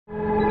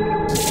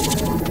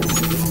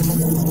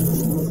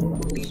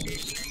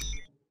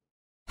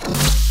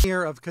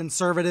pioneer of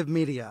conservative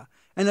media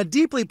and a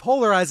deeply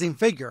polarizing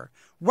figure,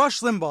 Rush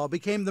Limbaugh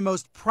became the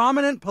most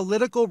prominent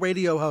political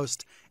radio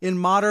host in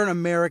modern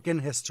American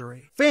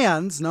history.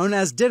 Fans, known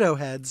as ditto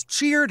heads,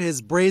 cheered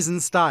his brazen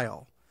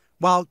style,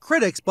 while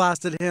critics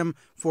blasted him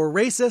for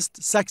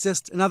racist,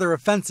 sexist, and other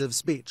offensive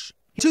speech.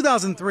 In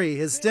 2003,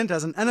 his stint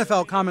as an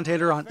NFL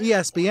commentator on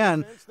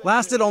ESPN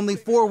lasted only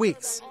 4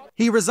 weeks.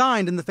 He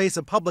resigned in the face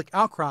of public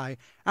outcry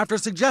after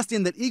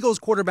suggesting that Eagles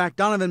quarterback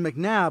Donovan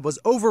McNabb was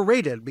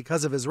overrated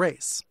because of his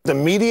race. The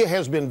media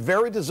has been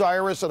very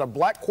desirous that a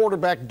black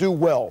quarterback do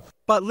well.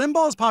 But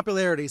Limbaugh's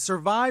popularity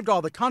survived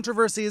all the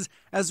controversies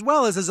as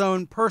well as his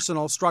own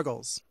personal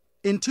struggles.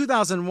 In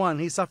 2001,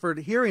 he suffered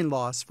hearing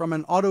loss from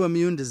an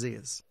autoimmune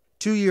disease.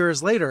 2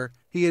 years later,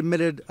 he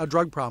admitted a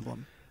drug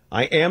problem.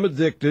 I am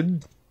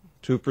addicted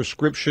to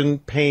prescription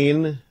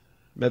pain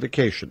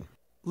medication.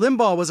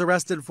 Limbaugh was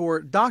arrested for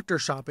doctor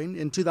shopping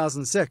in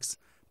 2006,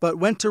 but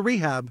went to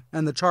rehab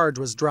and the charge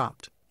was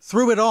dropped.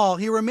 Through it all,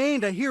 he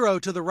remained a hero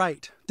to the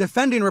right,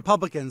 defending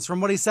Republicans from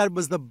what he said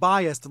was the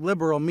biased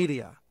liberal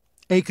media.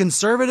 A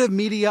conservative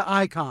media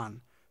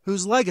icon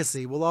whose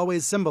legacy will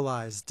always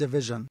symbolize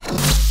division.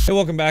 Hey,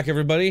 welcome back,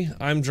 everybody.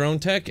 I'm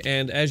Dronetek,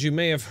 and as you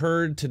may have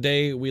heard,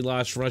 today we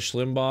lost Rush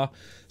Limbaugh,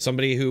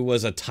 somebody who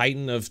was a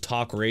titan of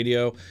talk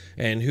radio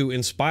and who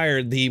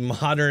inspired the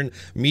modern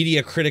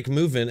media critic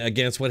movement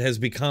against what has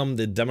become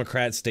the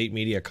Democrat state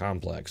media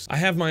complex. I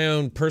have my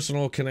own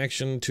personal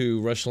connection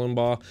to Rush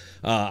Limbaugh.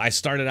 I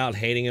started out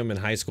hating him in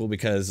high school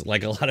because,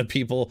 like a lot of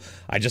people,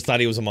 I just thought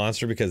he was a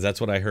monster because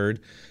that's what I heard.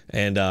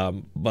 And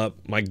but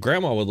my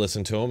grandma would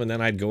listen to him, and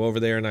then I'd go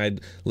over there and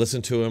I'd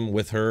listen to him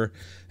with her,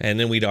 and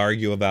then we'd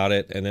argue about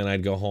it, and then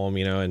I'd go home,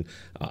 you know, and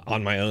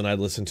on my own I'd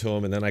listen to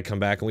him, and then I'd come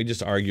back and we'd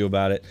just argue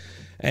about it.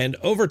 And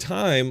over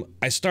time,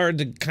 I started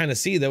to kind of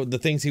see that the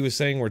things he was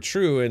saying were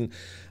true, and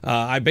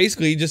I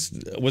basically just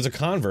was a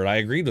convert. I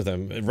agreed with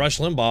him. Rush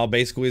Limbaugh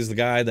basically is the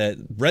guy that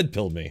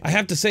red-pilled me. I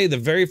have to say, the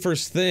very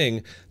first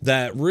thing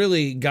that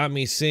really got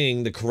me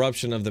seeing the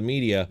corruption of the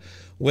media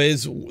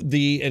was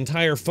the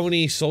entire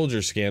Phony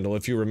soldier scandal,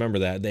 if you remember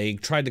that. They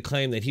tried to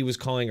claim that he was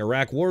calling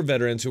Iraq war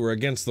veterans who were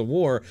against the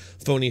war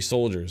phony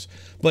soldiers.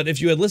 But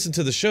if you had listened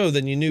to the show,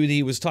 then you knew that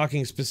he was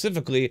talking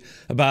specifically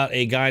about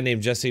a guy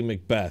named Jesse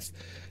McBeth.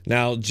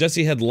 Now,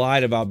 Jesse had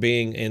lied about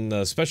being in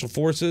the special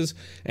forces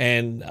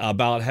and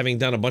about having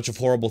done a bunch of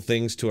horrible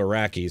things to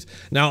Iraqis.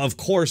 Now, of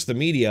course, the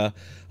media,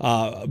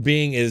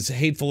 being as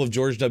hateful of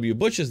George W.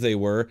 Bush as they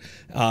were,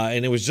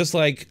 and it was just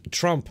like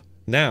Trump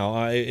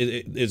now.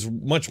 It's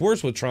much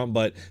worse with Trump,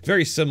 but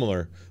very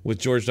similar with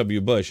George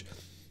W. Bush.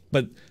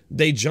 But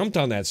they jumped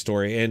on that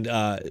story and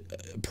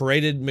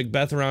paraded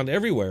McBeth around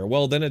everywhere.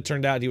 Well, then it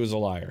turned out he was a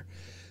liar.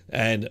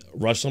 And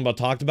Rush Limbaugh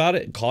talked about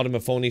it, called him a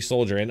phony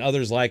soldier, and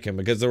others like him,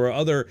 because there were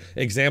other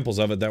examples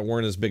of it that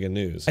weren't as big a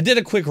news. I did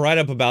a quick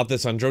write-up about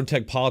this on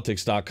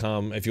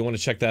DronetekPolitics.com. If you want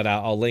to check that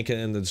out, I'll link it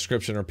in the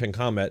description or pinned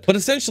comment. But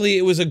essentially,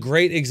 it was a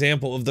great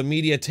example of the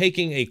media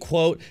taking a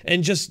quote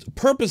and just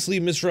purposely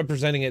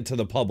misrepresenting it to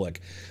the public.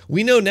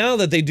 We know now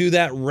that they do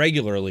that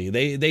regularly.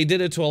 They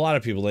did it to a lot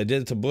of people. They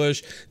did it to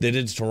Bush, they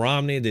did it to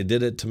Romney, they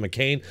did it to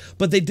McCain,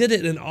 but they did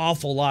it an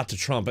awful lot to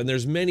Trump, and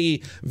there's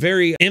many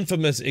very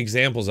infamous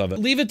examples of it.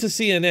 Leave it to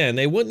CNN.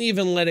 They wouldn't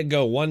even let it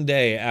go one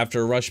day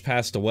after Rush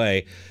passed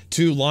away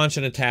to launch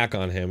an attack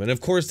on him. And of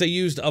course, they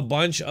used a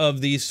bunch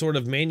of these sort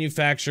of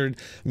manufactured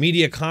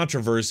media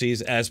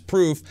controversies as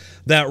proof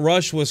that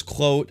Rush was,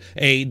 quote,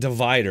 a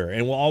divider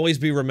and will always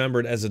be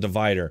remembered as a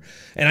divider.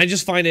 And I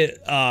just find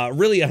it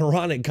really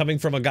ironic coming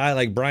from a guy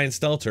like Brian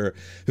Stelter,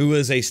 who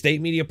is a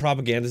state media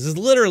propagandist, is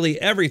literally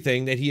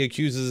everything that he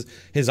accuses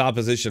his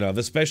opposition of,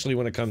 especially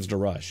when it comes to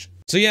Rush.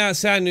 So yeah,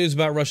 sad news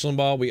about Rush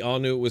Limbaugh. We all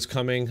knew it was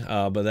coming,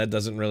 but that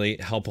doesn't really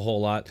help a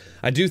whole lot.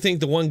 I do think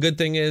the one good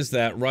thing is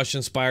that Rush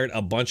inspired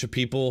a bunch of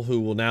people who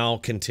will now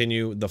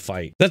continue the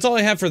fight. That's all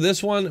I have for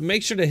this one.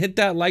 Make sure to hit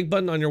that like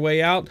button on your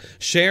way out,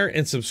 share,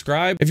 and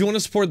subscribe. If you want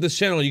to support this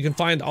channel, you can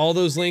find all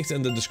those links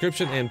in the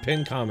description and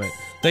pinned comment.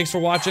 Thanks for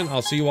watching.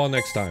 I'll see you all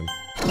next time.